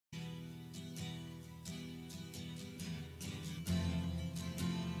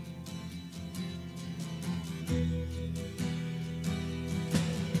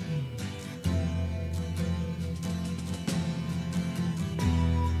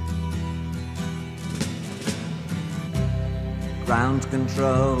Ground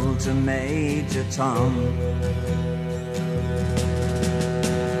control to Major Tom.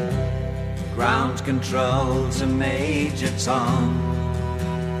 Ground control to Major Tom.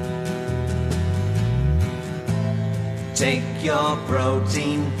 Take your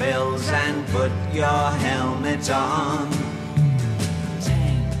protein pills and put your helmet on.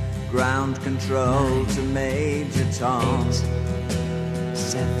 10. Ground control 9, to Major Tom. 8,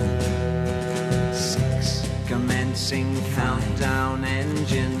 7, 6. Commencing 5, countdown,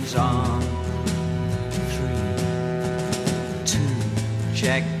 engines on. 3, 2.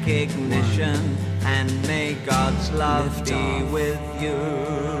 Check ignition 1, and may God's love be off with you.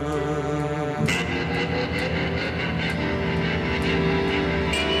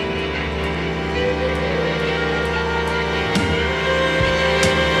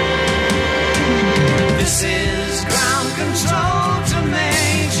 This is ground control to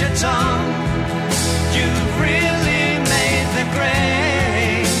Major Tom. You've really made the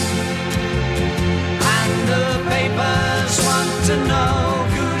grade, and the papers want to know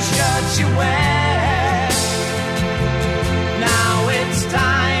whose shirt you wear. Now it's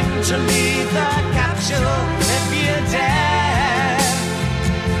time to leave the capsule if you dare.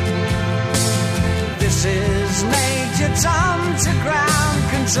 This is Major Tom to ground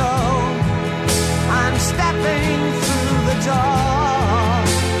control. I'm stepping through the door.